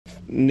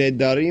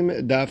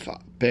Nedarim daf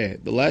peh.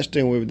 The last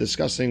thing we were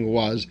discussing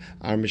was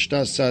our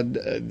Mishnah said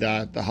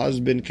that the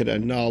husband could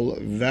annul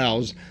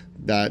vows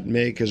that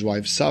make his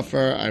wife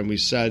suffer, and we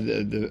said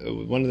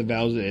one of the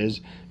vows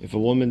is if a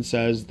woman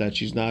says that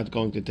she's not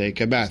going to take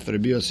a bath.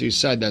 Rabbi Yossi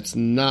said that's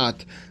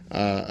not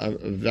a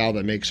vow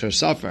that makes her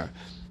suffer.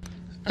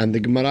 And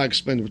the Gemara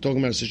explained, we're talking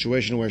about a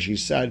situation where she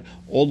said,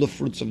 all the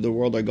fruits of the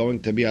world are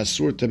going to be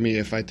asur to me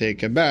if I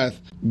take a bath.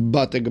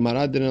 But the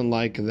Gemara didn't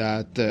like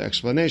that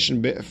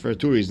explanation for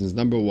two reasons.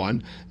 Number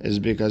one is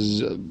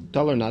because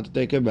tell her not to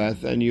take a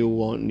bath and you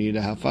won't need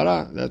a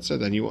hafara. That's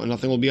it. And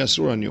nothing will be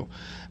asur on you.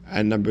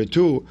 And number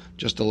two,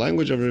 just the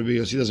language of Rabbi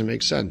Yossi doesn't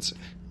make sense.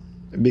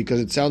 Because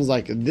it sounds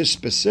like this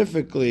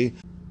specifically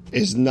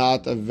is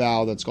not a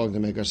vow that's going to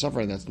make her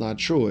suffer. That's not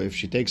true. If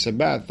she takes a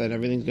bath, then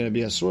everything's going to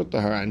be asur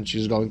to her and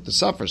she's going to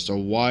suffer. So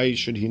why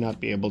should he not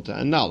be able to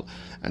annul?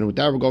 And with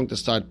that, we're going to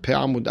start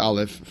Pe'amud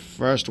Aleph,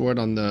 first word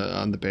on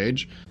the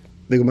page.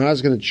 The Gemara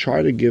is going to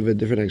try to give a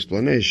different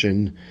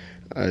explanation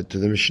to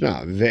the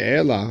Mishnah.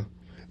 Ve'ela,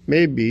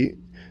 maybe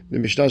the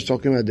Mishnah is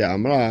talking about the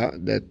Amra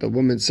that the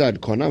woman said,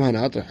 Konam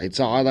hanat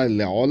rechitza alai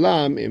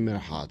le'olam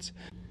imirchatz.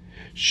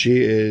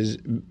 She is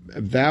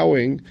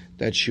vowing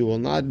that she will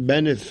not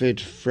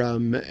benefit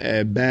from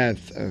a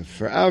bath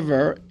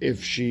forever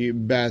if she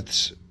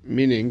baths,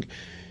 meaning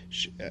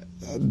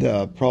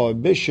the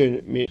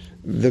prohibition,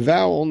 the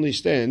vow only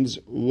stands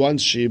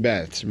once she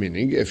baths,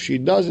 meaning if she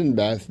doesn't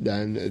bath,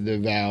 then the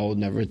vow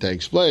never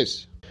takes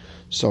place.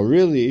 So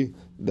really,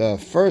 the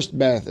first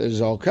bath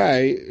is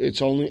okay,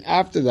 it's only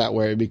after that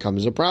where it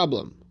becomes a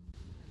problem.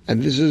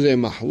 And this is a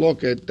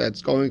mahloket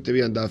that's going to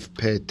be on Daf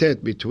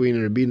Petet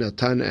between Rabbi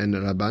Natan and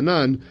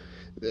Rabbanan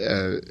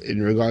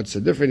in regards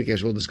to different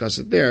cases. We'll discuss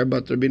it there.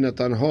 But Rabbi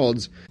Natan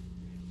holds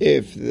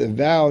if the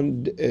vow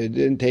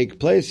didn't take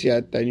place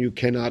yet, then you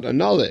cannot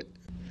annul it.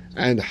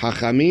 And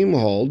Hachamim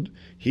hold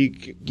he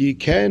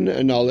can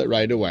annul it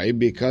right away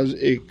because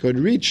it could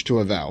reach to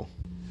a vow.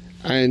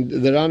 And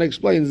the Ran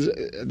explains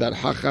that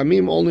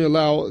Hachamim only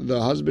allow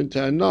the husband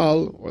to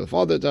annul or the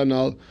father to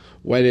annul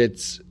when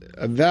it's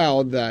a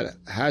vow that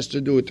has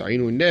to do with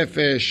ta'inu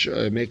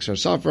nefesh, makes her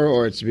suffer,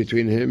 or it's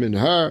between him and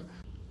her.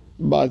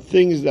 But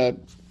things that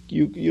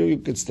you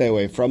could stay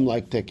away from,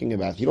 like taking a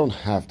bath. You don't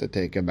have to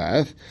take a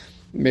bath.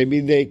 Maybe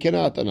they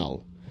cannot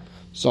annul.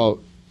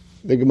 So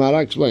the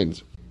Gemara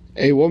explains.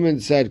 A woman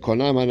said,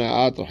 "Konam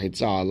hana'at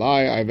rechitza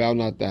alai." I vow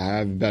not to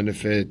have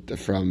benefit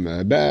from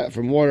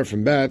water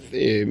from bath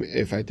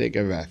if I take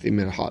a bath.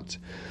 Imirchatz.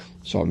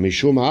 So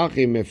mishum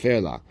ha'achi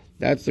mefela.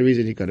 That's the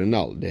reason he could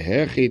annul. What you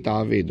going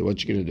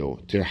to do?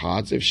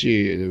 Tirchatz, if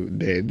she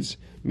bathes,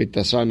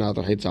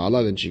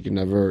 then she can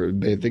never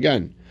bathe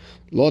again.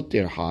 Lot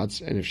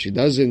tirchatz, and if she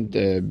doesn't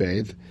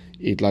bathe,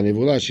 itla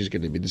nivula, she's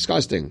going to be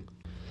disgusting.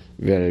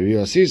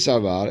 If she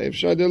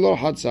lo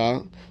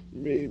hatza,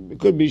 it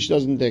could be she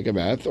doesn't take a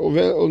bath.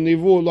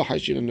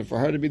 And for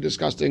her to be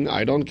disgusting,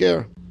 I don't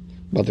care.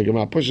 But the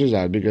Gemara pushes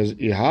out because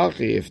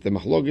if the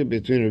mahloket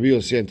between Rabbi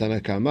Yossi and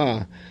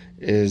Tanakama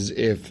is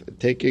if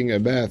taking a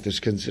bath is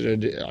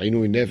considered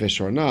inui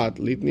nefesh or not,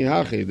 litni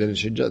hachi, then it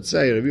should just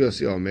say Rabbi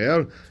Yossi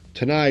Omer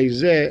Tanai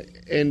ze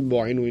en bo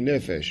inui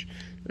nefesh.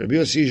 Rabbi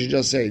Yossi should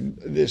just say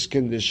this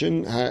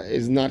condition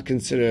is not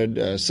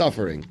considered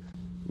suffering.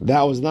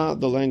 That was not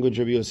the language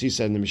Rabbi Yossi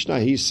said in the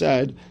Mishnah. He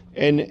said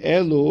en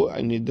elu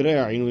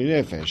nidre inui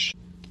nefesh.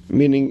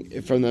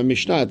 Meaning, from the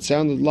Mishnah, it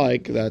sounded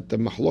like that the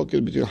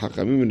mahloket between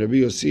Hachamim and Rabbi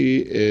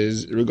Yossi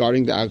is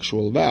regarding the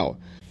actual vow.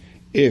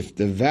 If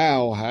the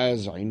vow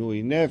has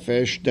inui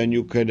nefesh, then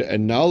you could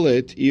annul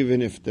it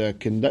even if the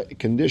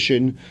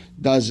condition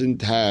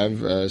doesn't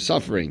have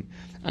suffering.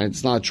 And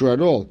it's not true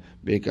at all,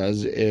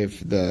 because if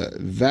the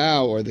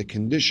vow or the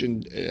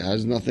condition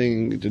has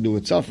nothing to do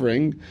with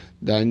suffering,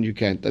 then you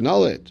can't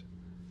annul it.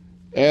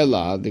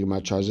 Ela, the Gemara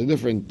tries a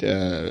different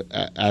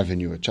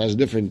avenue, it tries a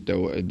different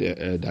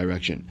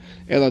direction.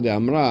 Ela de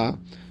Amra,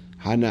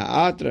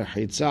 Hana'at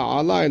rechitza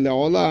alai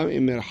le'olam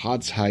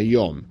imirchatz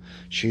hayom.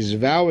 She's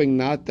vowing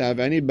not to have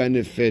any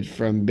benefit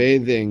from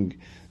bathing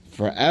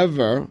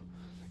forever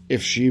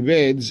if she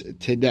bathes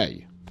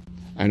today.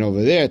 And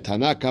over there,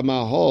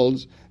 Tanakama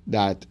holds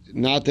that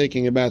not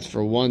taking a bath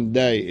for one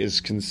day is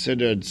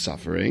considered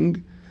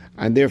suffering,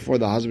 and therefore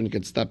the husband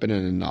could step in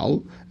and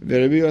annul.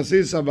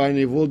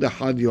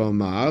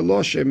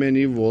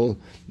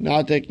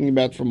 Not taking a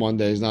bath from one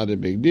day is not a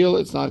big deal.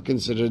 It's not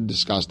considered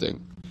disgusting.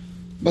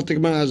 But the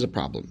Gemara has a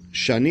problem.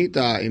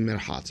 Shanita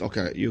imirchatz.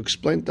 Okay, you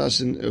explained to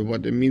us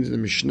what it means in the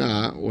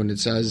Mishnah when it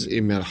says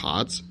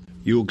imirchatz.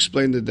 You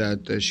explained it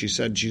that she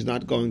said she's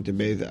not going to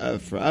bathe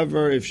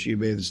forever if she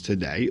bathes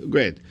today.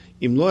 Great.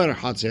 Explain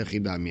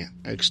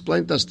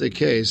to us the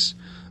case,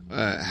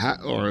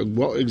 or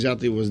what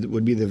exactly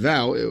would be the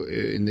vow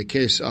in the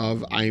case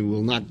of I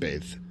will not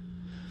bathe.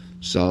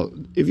 So,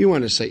 if you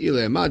want to say, if you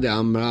want to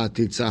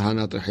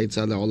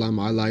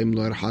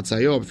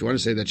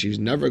say that she's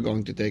never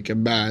going to take a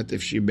bath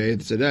if she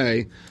bathes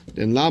today,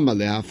 then lama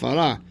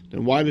lehafara.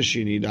 Then why does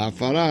she need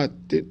hafara?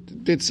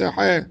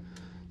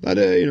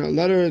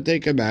 Let her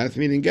take a bath,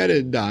 meaning get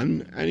it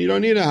done, and you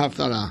don't need a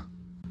hafara.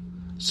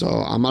 So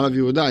Amar Rav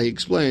Yehuda, he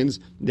explains,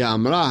 the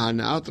Amra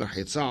hana'at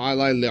rechitza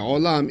alai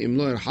le'olam im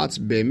lo irchatz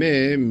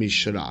b'mei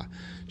mishra.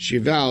 She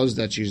vows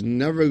that she's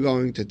never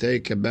going to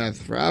take a bath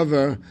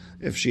forever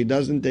if she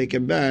doesn't take a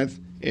bath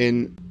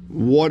in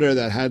water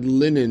that had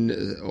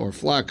linen or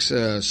flax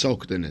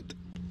soaked in it.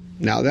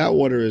 Now that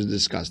water is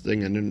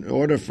disgusting, and in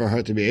order for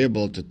her to be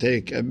able to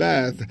take a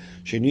bath,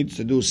 she needs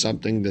to do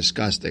something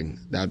disgusting.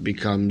 That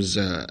becomes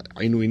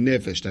inui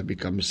nefesh, that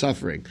becomes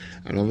suffering.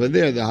 And over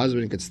there, the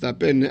husband could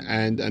step in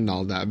and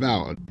annul that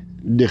vow.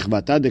 We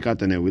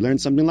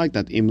learned something like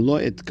that.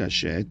 Imlo et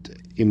kashet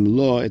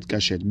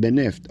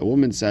beneft. A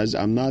woman says,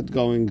 I'm not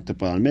going to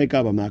put on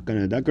makeup, I'm not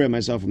going to decorate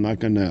myself, I'm not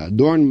going to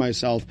adorn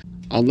myself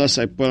unless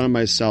I put on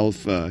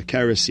myself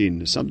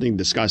kerosene, something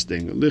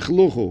disgusting.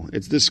 Lichluchu,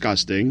 it's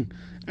disgusting.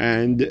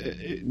 And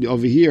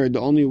over here, the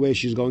only way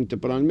she's going to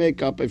put on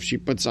makeup if she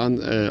puts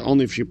on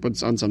only if she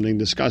puts on something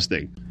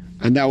disgusting,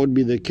 and that would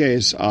be the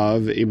case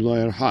of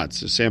imlo erhatz.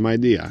 The same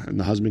idea, and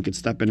the husband could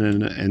step in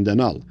and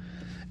annul.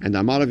 And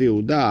Amar Rav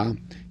Yehuda,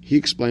 he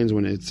explains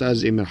when it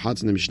says im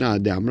erhatz in the Mishnah,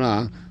 de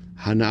amra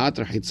hanaat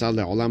rechitza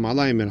le'olam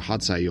alai im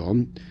erhatz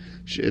hayom,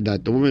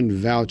 that the woman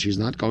vowed she's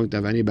not going to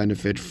have any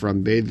benefit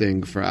from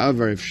bathing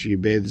forever if she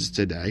bathes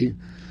today.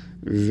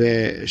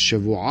 Ve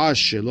shavuah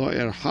shelo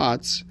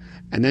erhatz.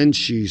 And then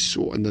she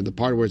swore, and the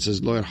part where it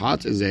says lo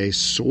erhatz is a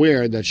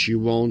swear that she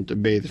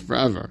won't bathe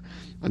forever.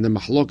 And the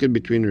mahloket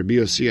between Rabbi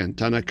Yossi and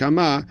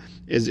Tanakama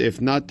is if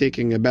not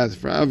taking a bath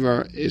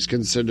forever is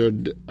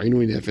considered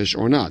inui nefesh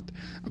or not.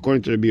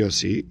 According to Rabbi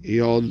Yossi, he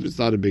holds it's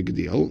not a big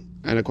deal,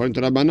 and according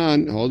to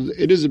Rabbanan, he holds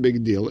it is a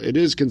big deal. It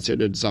is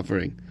considered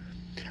suffering.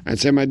 And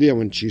same idea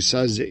when she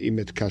says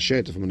imit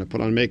kashet, if I'm going to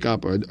put on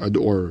makeup or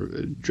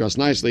dress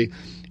nicely,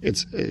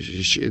 it's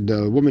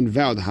the woman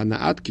vowed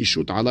hanaat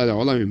kishut alai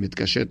le'olam imit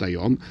kashet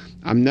hayom.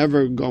 I'm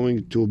never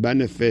going to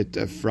benefit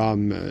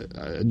from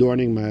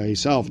adorning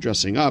myself,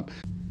 dressing up,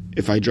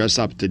 if I dress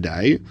up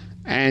today.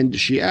 And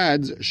she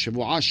adds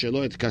shavuah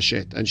shelo et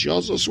kashet, and she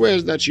also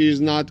swears that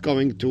she's not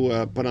going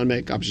to put on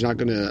makeup. She's not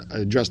going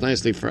to dress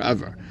nicely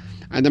forever.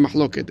 And the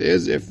mahloket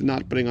is if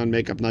not putting on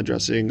makeup, not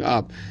dressing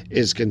up,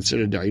 is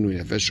considered inui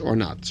nefesh or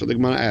not. So the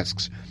Gemara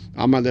asks,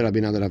 Amar le Rabbi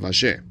Nada Rav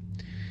Ashi,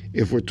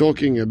 if we're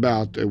talking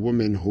about a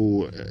woman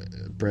who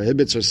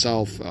prohibits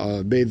herself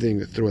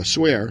bathing through a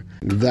swear,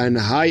 then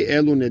hay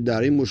elu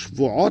nedarim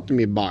ushvuot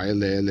mi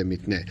ba'il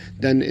lemitne.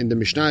 Then in the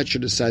Mishnah it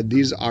should have said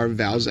these are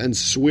vows and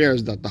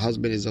swears that the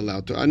husband is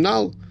allowed to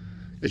annul.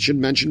 It should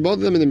mention both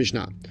of them in the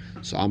Mishnah.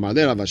 So Amar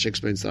le Rav Ashi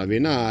explains to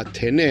Ravina,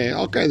 tene,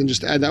 okay, then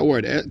just add that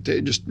word,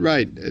 just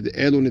write,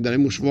 elu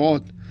nedarim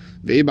ushvuot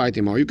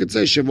ve'ibaitim. Or you could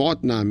say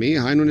shavuot nami,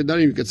 haynu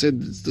nedarim, you could say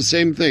it's the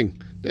same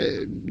thing.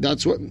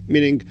 That's what,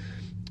 meaning,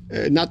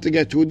 not to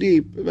get too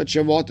deep, but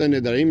shavuot and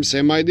nedarim,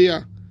 same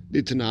idea.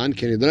 Ditnan,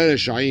 kenidre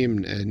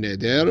reshaim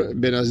neder,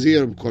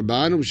 benazir,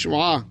 korban,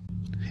 u'shvuah.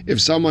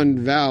 If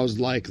someone vows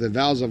like the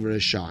vows of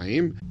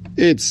reshaim,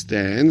 it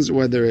stands,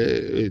 whether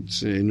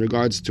it's in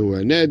regards to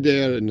a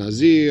neder,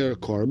 nazir,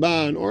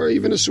 korban, or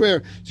even a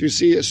swear. So you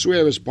see, a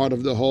swear is part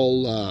of the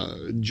whole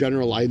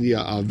general idea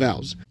of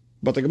vows.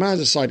 But the Gemara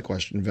has a side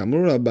question. Did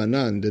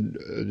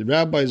the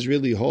rabbis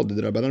really hold, did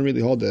the Rabbanan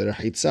really hold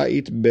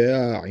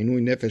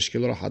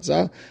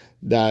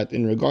that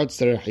in regards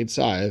to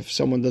rechitza, if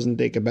someone doesn't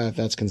take a bath,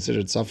 that's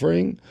considered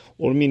suffering?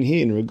 Or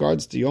in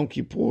regards to Yom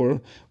Kippur,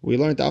 we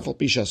learned afal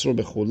pi she'asur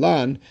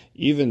bechulan,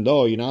 even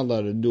though you're not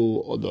allowed to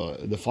do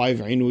the 5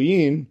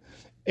 inuyin,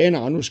 en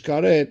anush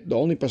karet, the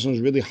only person who's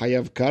really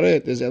hayav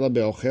karet is ela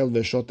be'ochel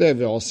ve'shoteh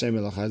ve'oseh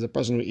melacha, is a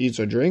person who eats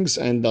or drinks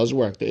and does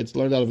work. It's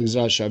learned out of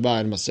Gzrat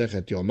Shabbat and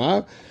Masechet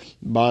Yomah.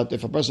 But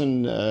if a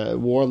person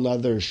wore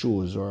leather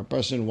shoes or a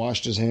person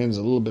washed his hands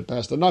a little bit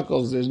past the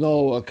knuckles, there's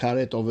no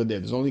karet over there.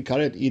 There's only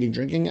karet eating,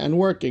 drinking, and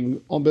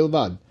working on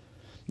bilvad.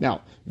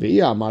 Now, and if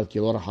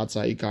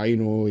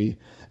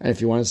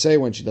you want to say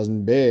when she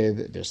doesn't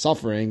bathe, they're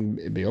suffering,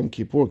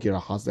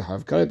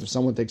 if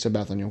someone takes a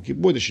bath on Yom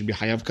Kippur, there should be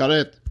hayav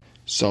karet.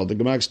 So the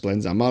Gemara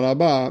explains, Amar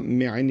Rabba,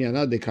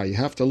 you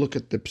have to look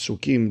at the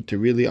psukim to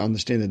really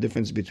understand the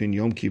difference between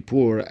Yom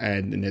Kippur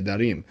and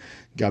Nedarim.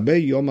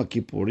 Gabe Yom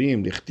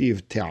Kippurim,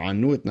 lichtiv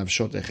te'anu et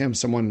nafshotechem,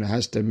 someone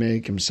has to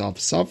make himself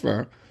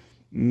suffer,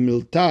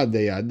 milta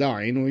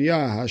deyada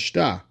inuya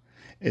hashta.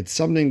 It's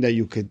something that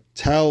you could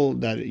tell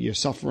that you're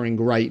suffering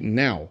right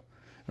now.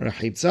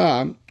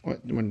 Rechitza,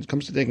 when it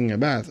comes to taking a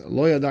bath,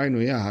 lo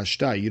yadaynu ya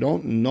hashta, you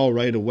don't know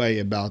right away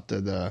about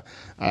the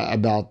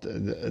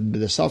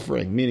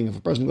suffering. Meaning, if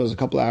a person goes a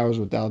couple of hours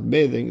without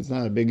bathing, it's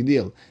not a big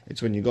deal.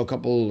 It's when you go a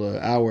couple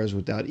hours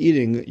without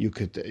eating, you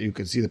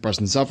could see the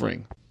person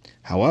suffering.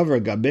 However,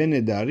 gabe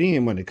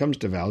nedarim, when it comes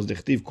to vows,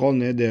 dichtiv kol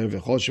neder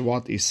v'chol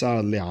shavat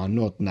isar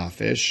le'anot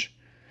nafesh.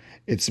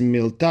 It's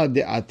milta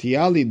de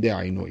atiali de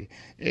ainui.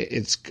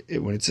 It's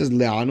when it says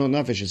le'anot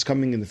nafesh, it's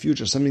coming in the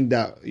future, something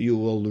that you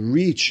will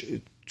reach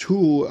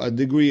to a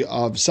degree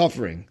of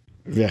suffering.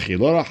 And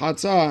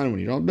when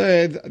you don't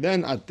bathe,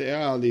 then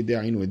atiali de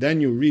ainui, then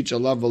you reach a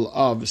level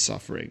of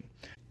suffering.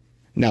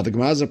 Now the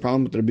Gemara has a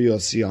problem with Rabbi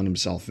Yossi on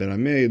himself. It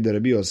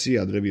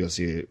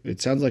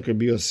sounds like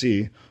Rabbi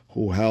Yossi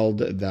who held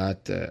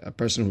that a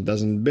person who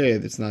doesn't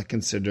bathe, it's not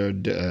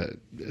considered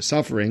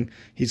suffering,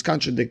 he's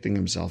contradicting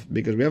himself,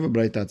 because we have a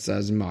braita that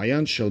says,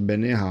 Ma'ayan shel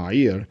benei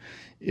ha'ir,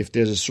 if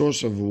there's a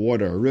source of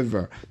water, a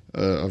river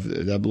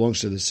that belongs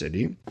to the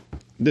city,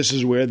 this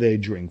is where they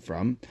drink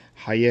from.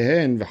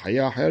 Hayehen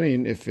v'haya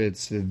harin, if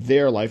it's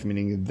their life,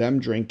 meaning them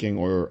drinking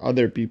or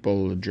other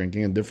people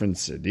drinking in a different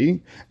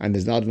city, and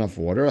there's not enough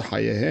water,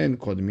 hayehen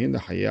kodmin the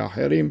haya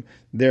harim,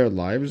 their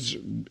lives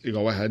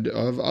go ahead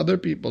of other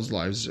people's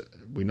lives.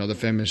 We know the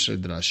famous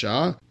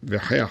drasha,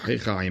 v'haya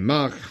hayecha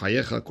imach,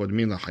 hayecha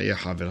kodmin l'haya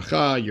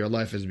havercha, your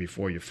life is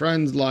before your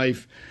friend's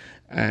life.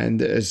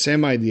 And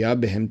same idea,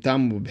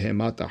 behemtam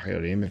u'behemat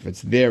achirim, if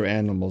it's their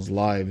animals'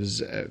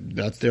 lives,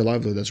 that's their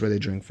livelihood, that's where they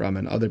drink from,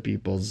 and other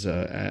people's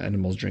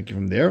animals drinking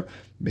from there.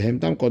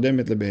 Behemtam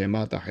kodemet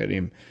lebehemat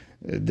achirim,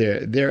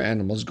 their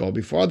animals go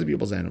before other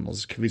people's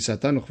animals.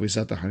 Kvisatan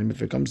u'kvisat achirim,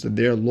 if it comes to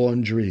their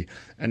laundry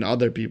and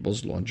other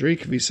people's laundry,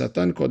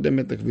 kvisatan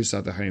kodemet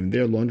lekvisat achirim,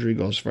 their laundry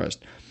goes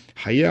first.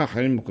 Haya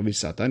achirim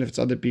u'kvisatan, if it's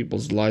other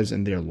people's lives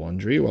and their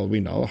laundry, well,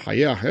 we know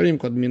haya achirim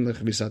kodmin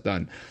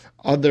lekvisatan,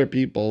 other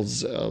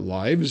people's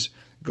lives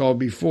go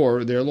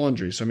before their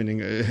laundry. So, meaning,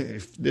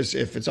 if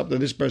it's up to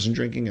this person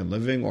drinking and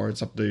living, or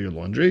it's up to your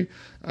laundry,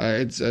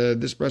 it's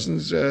this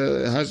person's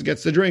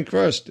gets the drink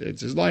first.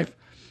 It's his life.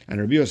 And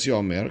Rabbi Yossi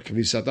Omer,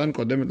 kvisatan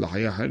kodemet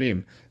lahaya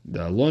harim,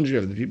 the laundry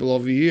of the people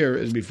over here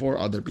is before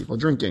other people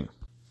drinking.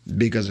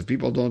 Because if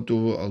people don't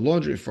do a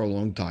laundry for a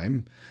long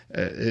time,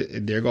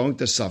 they're going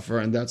to suffer,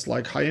 and that's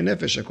like haya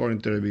nefesh,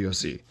 according to Rabbi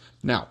Yossi.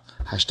 Now,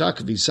 hashtag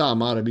kvisa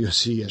amar Rabbi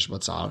Yossi yesh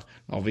batzar.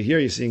 Over here,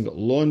 you're seeing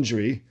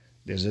laundry.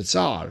 There's a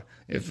tsar.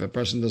 If a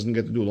person doesn't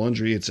get to do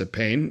laundry, it's a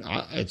pain.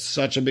 It's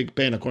such a big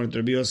pain, according to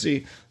Rabbi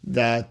Yossi,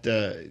 that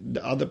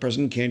the other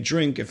person can't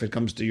drink if it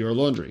comes to your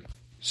laundry.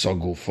 So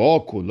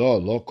gufo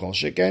kulo lo kol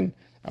sheken,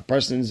 a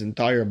person's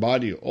entire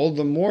body, all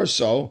the more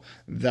so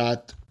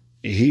that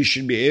he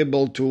should be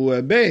able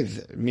to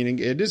bathe, meaning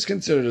it is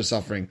considered a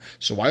suffering.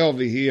 So why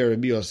over here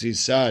Rabbi Yossi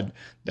said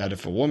that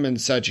if a woman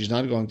said she's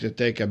not going to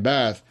take a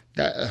bath,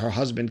 that her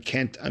husband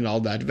can't annul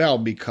that vow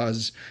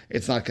because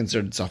it's not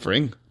considered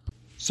suffering?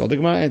 So the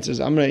Gemara answers,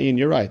 Amrain,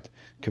 you're right.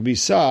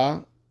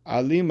 Kabisa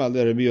alima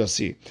le Rabbi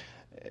Yossi.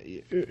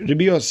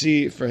 Rabbi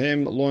Yossi, for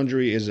him,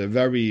 laundry is a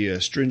very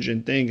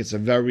stringent thing. It's a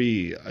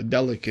very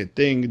delicate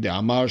thing. The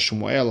Amar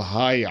Shmuel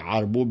Hay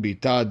Arbu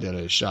Bita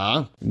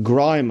Deresha.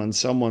 Grime on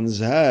someone's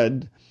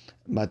head,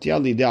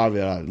 Matiali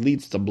De'avera,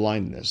 leads to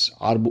blindness.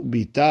 Arbu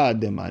Bita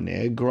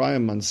Demane,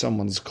 grime on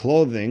someone's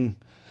clothing,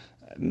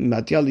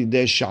 Matiali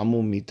De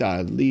Shamu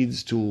Mita,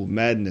 leads to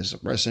madness, a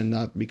person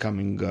not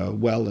becoming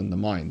well in the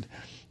mind.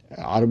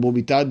 Arbu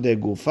Bita De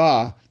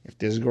Gufa, if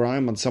there's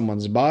grime on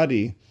someone's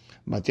body,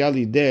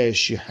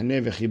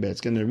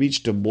 it's going to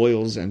reach to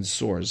boils and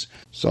sores.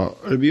 So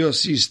Rabbi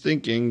Yossi's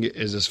thinking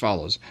is as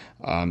follows.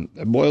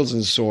 Boils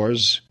and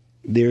sores,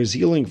 there's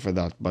healing for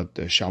that, but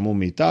shamu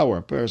mita, where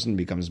a person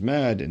becomes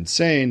mad,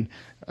 insane,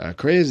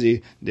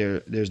 crazy,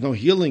 there's no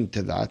healing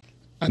to that.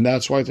 And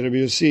that's why to Rabbi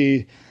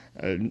Yossi,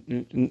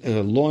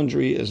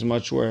 laundry is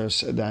much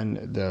worse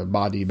than the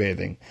body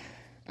bathing.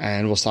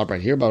 And we'll stop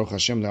right here. Baruch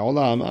Hashem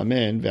le'olam.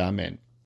 Amen ve'amen.